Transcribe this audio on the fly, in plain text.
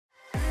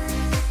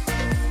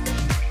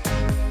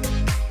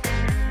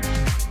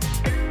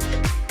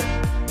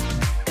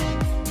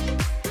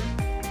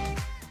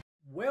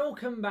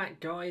Welcome back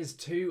guys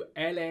to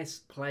LS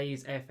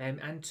Plays FM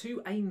and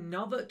to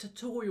another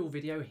tutorial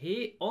video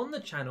here on the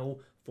channel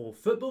for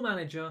Football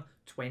Manager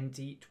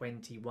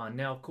 2021.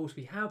 Now of course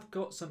we have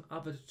got some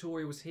other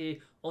tutorials here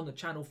on the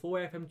channel for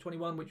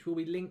FM21 which will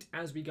be linked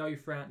as we go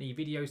throughout the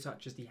video,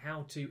 such as the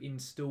how to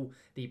install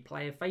the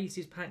player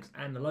faces packs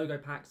and the logo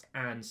packs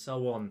and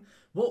so on.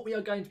 What we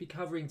are going to be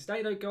covering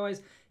today though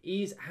guys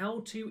is how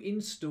to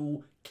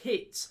install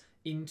kits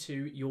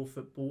into your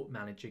Football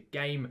Manager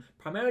game.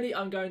 Primarily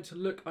I'm going to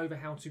look over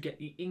how to get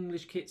the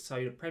English kits,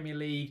 so the Premier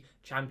League,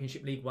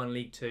 Championship League 1,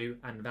 League 2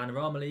 and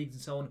Vanarama Leagues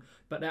and so on,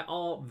 but there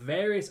are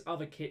various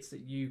other kits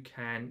that you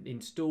can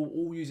install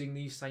all using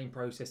these same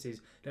processes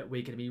that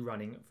we're going to be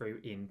running through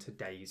in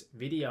today's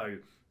video.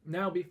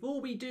 Now before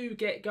we do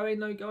get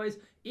going though guys,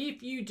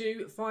 if you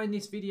do find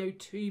this video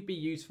to be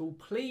useful,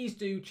 please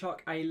do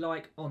chuck a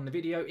like on the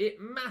video.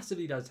 It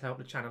massively does help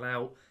the channel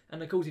out.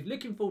 And of course, if you're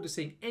looking forward to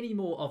seeing any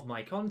more of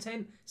my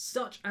content,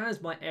 such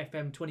as my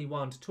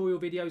FM21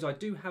 tutorial videos, I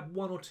do have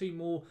one or two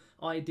more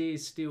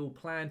ideas still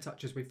planned,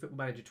 such as with Football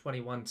Manager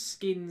 21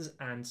 skins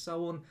and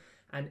so on.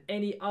 And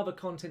any other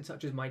content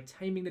such as my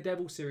Taming the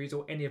Devils series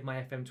or any of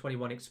my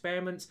FM21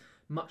 experiments,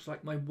 much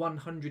like my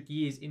 100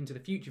 years into the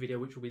future video,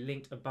 which will be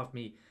linked above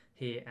me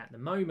here at the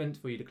moment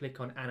for you to click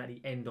on and at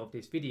the end of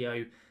this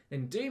video,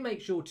 then do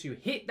make sure to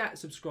hit that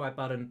subscribe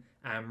button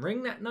and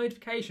ring that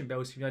notification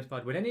bell so you're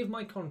notified when any of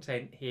my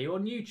content here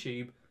on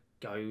YouTube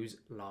goes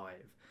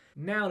live.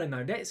 Now then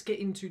though, let's get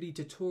into the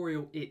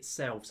tutorial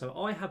itself. So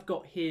I have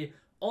got here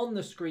on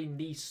the screen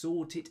the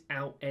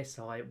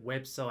Sortitoutsi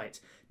website.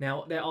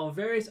 Now there are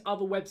various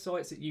other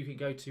websites that you can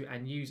go to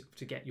and use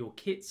to get your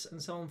kits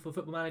and so on for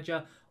Football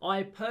Manager.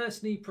 I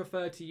personally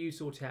prefer to use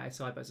Sortitoutsi,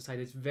 but as I say,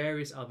 there's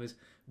various others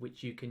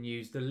which you can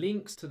use. The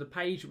links to the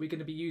page that we're going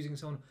to be using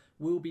so on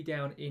will be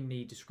down in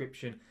the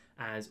description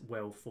as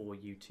well for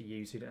you to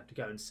use, so you don't have to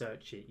go and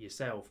search it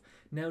yourself.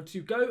 Now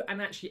to go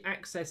and actually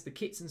access the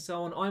kits and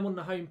so on, I'm on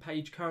the home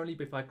page currently,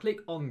 but if I click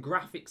on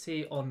graphics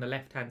here on the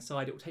left hand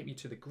side, it will take me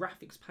to the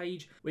graphics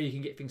page where you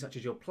can get things such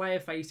as your player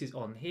faces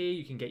on here,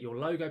 you can get your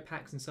logo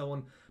packs and so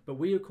on, but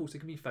we of course are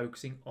going to be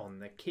focusing on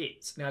the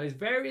kits. Now there's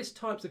various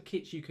types of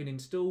kits you can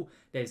install.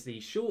 There's the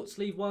short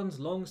sleeve ones,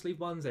 long sleeve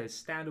ones, there's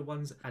standard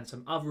ones and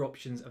some other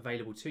options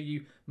available to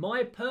you.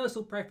 My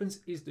personal preference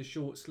is the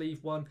short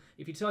sleeve one.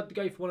 If you decide to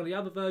go for one of the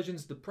other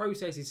versions, the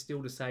process is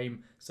still the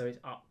same, so it's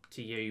up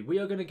to you. We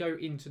are going to go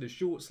into the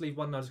short sleeve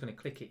one. I'm just going to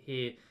click it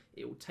here.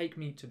 It will take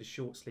me to the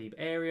short sleeve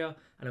area,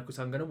 and of course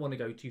I'm going to want to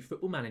go to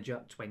Football Manager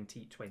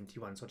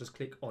 2021, so I'll just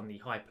click on the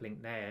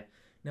hyperlink there.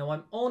 Now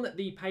I'm on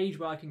the page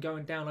where I can go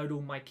and download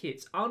all my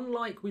kits.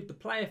 Unlike with the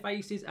player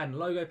faces and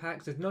logo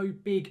packs, there's no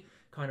big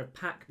kind of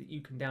pack that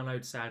you can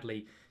download,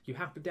 sadly. You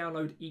have to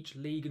download each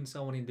league and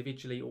so on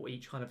individually, or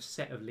each kind of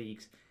set of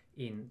leagues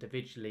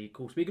individually. Of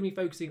course, we're going to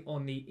be focusing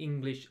on the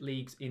English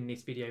leagues in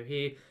this video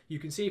here. You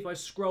can see if I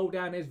scroll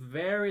down, there's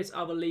various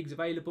other leagues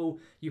available.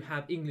 You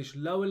have English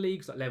lower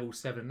leagues like level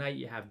 7 and 8.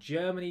 You have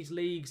Germany's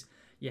leagues.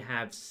 You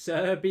have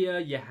Serbia,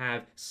 you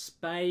have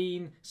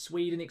Spain,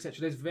 Sweden,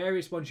 etc. There's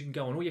various ones you can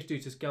go on. All you have to do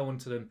is just go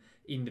onto them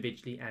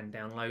individually and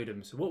download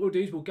them. So what we'll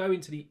do is we'll go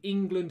into the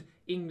England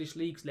English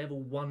leagues level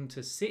 1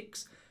 to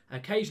 6.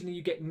 Occasionally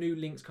you get new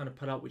links kind of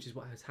put up, which is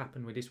what has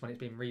happened with this one. It's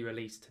been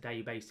re-released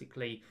today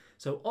basically.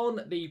 So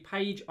on the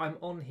page I'm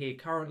on here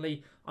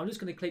currently, I'm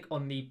just going to click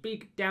on the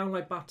big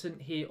download button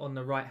here on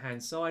the right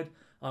hand side.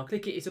 I'll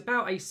click it. It's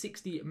about a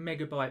 60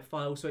 megabyte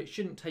file, so it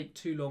shouldn't take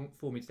too long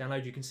for me to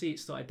download. You can see it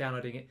started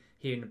downloading it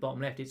here in the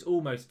bottom left. It's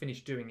almost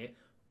finished doing it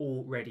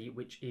already,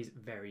 which is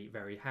very,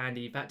 very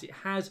handy. In fact, it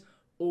has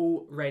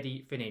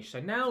already finished. So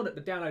now that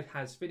the download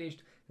has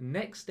finished, the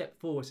next step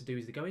for us to do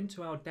is to go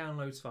into our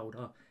downloads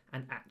folder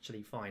and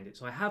actually find it.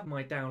 So I have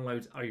my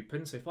downloads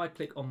open. So if I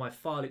click on my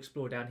file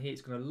explorer down here,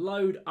 it's going to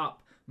load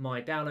up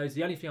my downloads.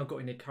 The only thing I've got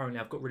in there currently,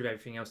 I've got rid of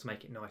everything else to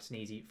make it nice and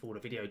easy for the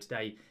video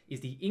today,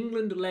 is the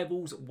England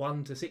levels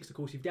 1 to 6. Of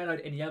course, if you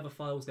download any other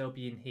files, they'll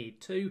be in here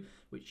too,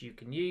 which you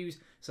can use.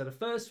 So the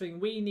first thing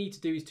we need to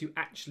do is to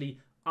actually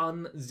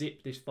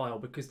unzip this file,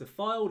 because the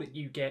file that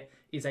you get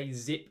is a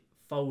zip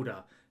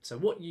folder. So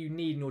what you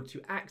need in order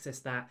to access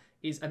that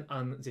is an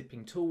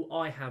unzipping tool.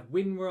 I have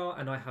WinRAR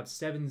and I have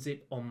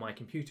 7-zip on my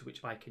computer,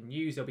 which I can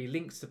use. There'll be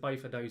links to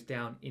both of those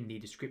down in the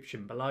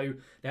description below.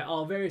 There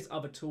are various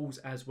other tools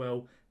as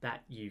well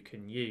that you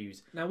can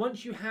use. Now,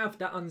 once you have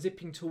that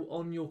unzipping tool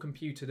on your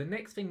computer, the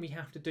next thing we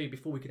have to do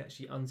before we can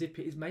actually unzip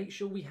it is make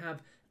sure we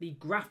have the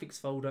graphics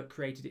folder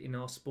created in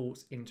our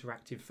Sports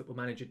Interactive Football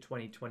Manager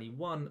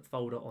 2021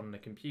 folder on the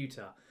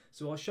computer.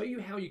 So I'll show you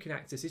how you can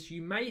access this.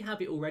 You may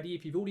have it already.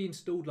 If you've already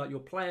installed like your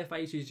player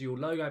faces, your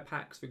logo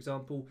packs, for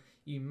example,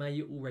 you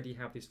may already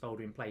have this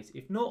folder in place.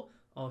 If not,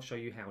 I'll show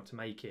you how to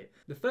make it.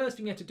 The first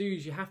thing you have to do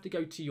is you have to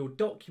go to your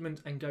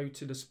document and go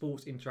to the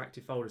Sports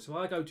Interactive folder. So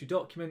I go to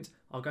Document,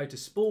 I'll go to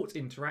Sports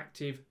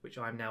Interactive, which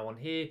I'm now on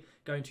here,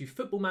 going to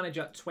Football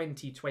Manager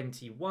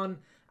 2021,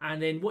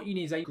 and then what you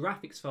need is a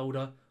graphics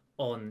folder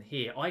on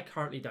here. I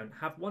currently don't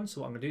have one,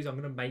 so what I'm going to do is I'm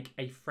going to make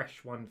a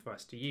fresh one for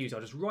us to use.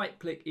 I'll just right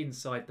click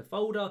inside the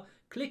folder,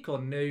 click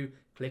on new,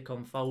 click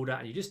on folder,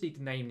 and you just need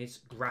to name this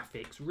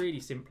graphics really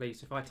simply.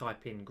 So if I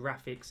type in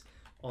graphics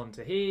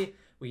onto here,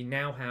 we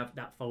now have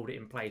that folder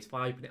in place. If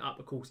I open it up,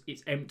 of course,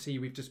 it's empty.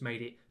 We've just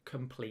made it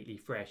completely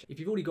fresh. If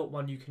you've already got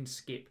one, you can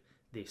skip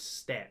this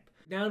step.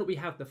 Now that we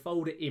have the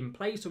folder in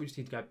place, so we just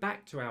need to go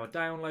back to our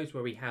downloads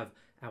where we have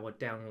our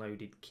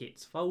downloaded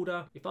kits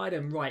folder. If I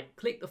then right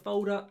click the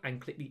folder and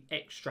click the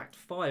extract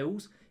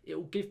files, it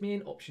will give me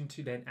an option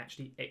to then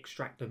actually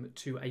extract them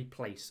to a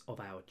place of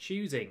our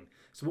choosing.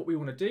 So what we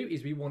want to do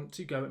is we want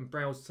to go and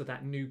browse to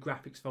that new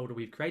graphics folder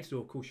we've created,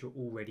 or of course you'll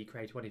already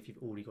create one if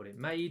you've already got it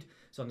made.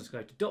 So I'm just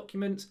going to go to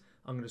Documents,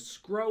 I'm going to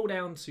scroll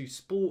down to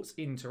Sports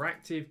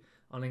Interactive,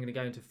 and I'm going to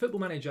go into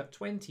Football Manager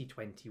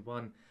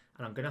 2021,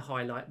 and I'm going to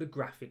highlight the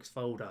graphics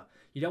folder.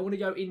 You don't want to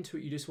go into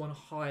it, you just want to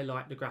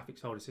highlight the graphics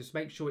folder. So just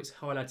make sure it's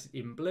highlighted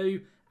in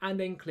blue and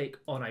then click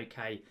on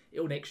OK. It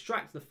will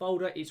extract the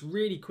folder. It's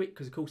really quick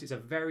because of course it's a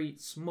very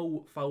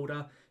small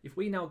folder. If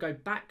we now go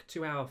back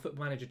to our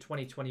Football Manager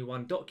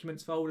 2021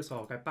 documents folder, so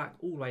I'll go back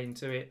all the way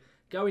into it,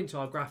 go into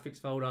our graphics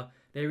folder,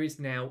 there is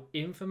now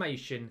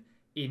information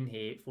in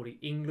here for the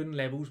England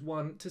levels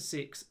 1 to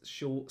 6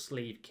 short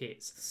sleeve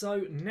kits.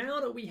 So now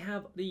that we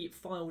have the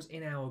files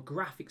in our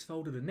graphics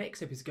folder, the next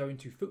step is going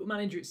to Football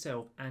Manager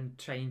itself and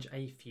change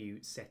a few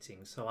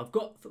settings. So I've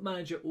got Football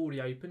Manager already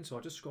open, so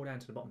I'll just scroll down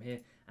to the bottom here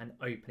and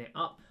open it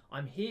up.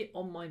 I'm here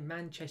on my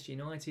Manchester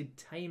United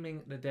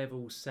Taming the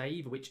Devils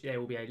save, which there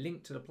will be a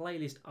link to the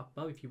playlist up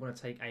above if you want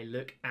to take a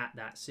look at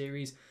that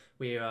series.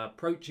 We're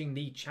approaching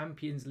the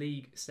Champions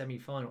League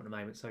semi-final at the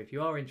moment, so if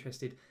you are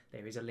interested,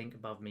 there is a link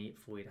above me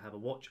for you to have a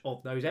watch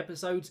of those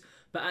episodes.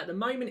 But at the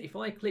moment, if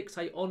I click,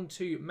 say,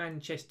 onto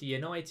Manchester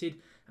United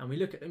and we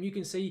look at them, you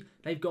can see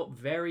they've got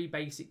very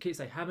basic kits.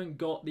 They haven't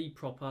got the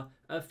proper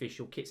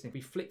official kits. And if we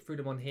flick through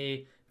them on here,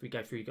 if we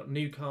go through, you've got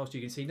Newcastle,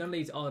 you can see none of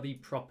these are the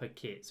proper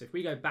kits. So if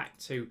we go back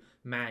to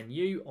Man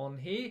U on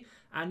here,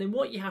 and then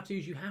what you have to do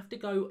is you have to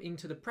go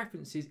into the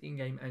preferences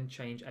in-game and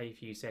change a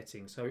few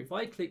settings. So if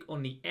I click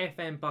on the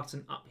FM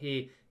button up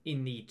here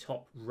in the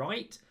top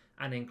right,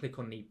 and then click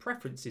on the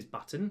preferences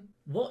button,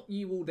 what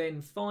you will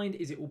then find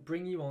is it will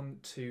bring you on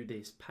to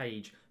this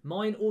page.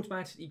 Mine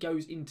automatically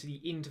goes into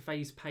the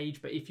interface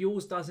page, but if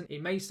yours doesn't,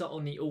 it may start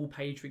on the all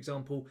page, for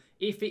example.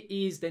 If it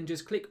is, then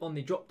just click on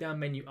the drop down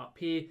menu up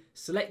here,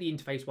 select the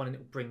interface one, and it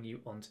will bring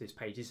you onto this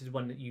page. This is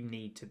one that you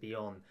need to be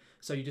on.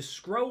 So you just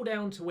scroll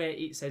down to where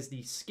it says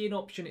the skin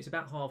option. It's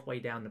about halfway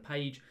down the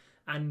page.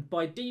 And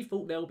by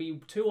default, there'll be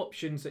two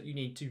options that you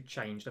need to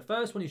change. The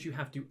first one is you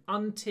have to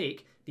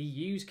untick the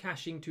use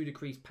caching to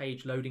decrease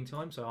page loading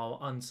time. So I'll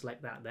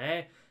unselect that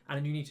there. And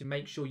then you need to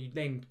make sure you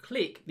then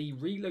click the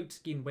reload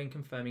skin when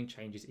confirming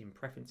changes in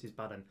preferences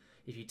button.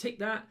 If you tick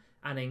that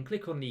and then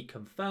click on the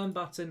confirm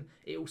button,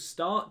 it will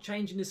start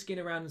changing the skin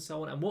around and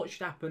so on. And what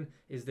should happen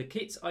is the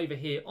kits over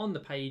here on the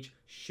page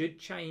should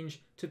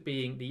change to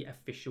being the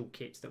official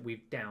kits that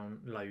we've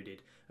downloaded.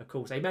 Of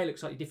course, they may look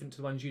slightly different to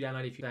the ones you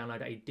download if you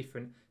download a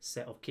different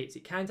set of kits.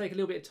 It can take a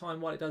little bit of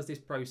time while it does this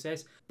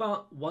process,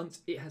 but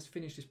once it has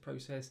finished this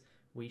process,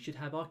 we should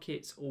have our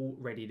kits all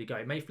ready to go.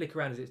 It may flick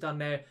around as it's done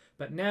there,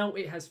 but now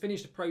it has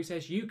finished the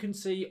process. You can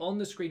see on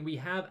the screen we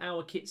have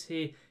our kits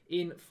here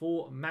in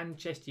for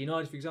Manchester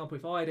United. For example,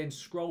 if I then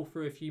scroll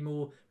through a few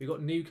more, we've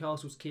got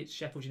Newcastle's kits,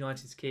 Sheffield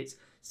United's kits,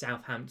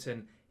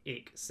 Southampton,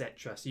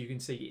 etc. So you can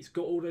see it's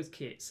got all those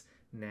kits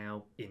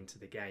now into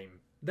the game.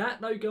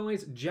 That though,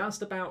 guys,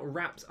 just about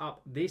wraps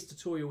up this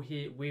tutorial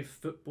here with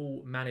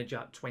Football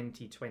Manager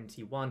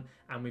 2021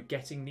 and with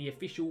getting the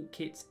official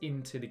kits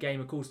into the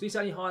game. Of course, this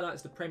only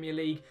highlights the Premier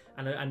League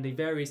and the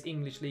various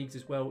English leagues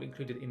as well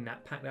included in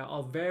that pack. There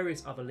are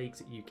various other leagues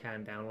that you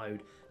can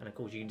download, and of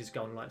course you can just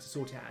go on like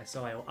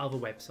Sortitoutsi or other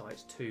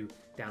websites to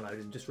download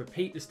and just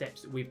repeat the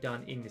steps that we've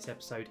done in this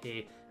episode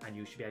here, and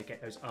you should be able to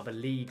get those other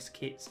leagues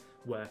kits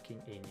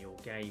working in your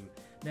game.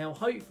 Now,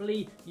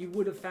 hopefully you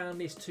would have found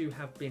this to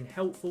have been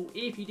helpful.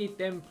 If you did,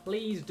 then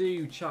please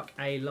do chuck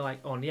a like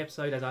on the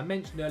episode. As I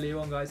mentioned earlier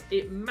on, guys,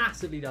 it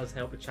massively does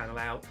help the channel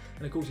out.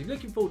 And of course, if you're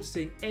looking forward to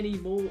seeing any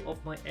more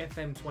of my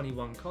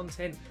FM21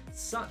 content,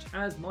 such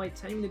as my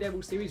Taming the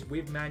Devils series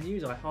with Man U,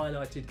 as I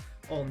highlighted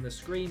on the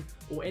screen,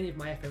 or any of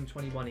my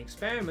FM21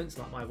 experiments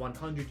like my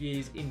 100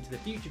 years into the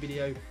future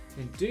video,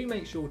 then do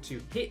make sure to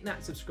hit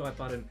that subscribe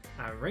button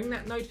and ring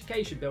that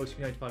notification bell to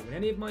be notified when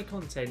any of my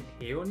content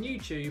here on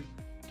YouTube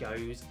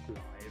goes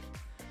live.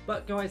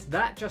 But guys,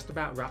 that just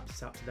about wraps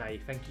us up today.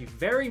 Thank you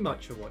very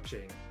much for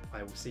watching.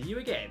 I will see you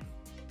again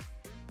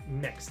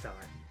next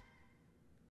time.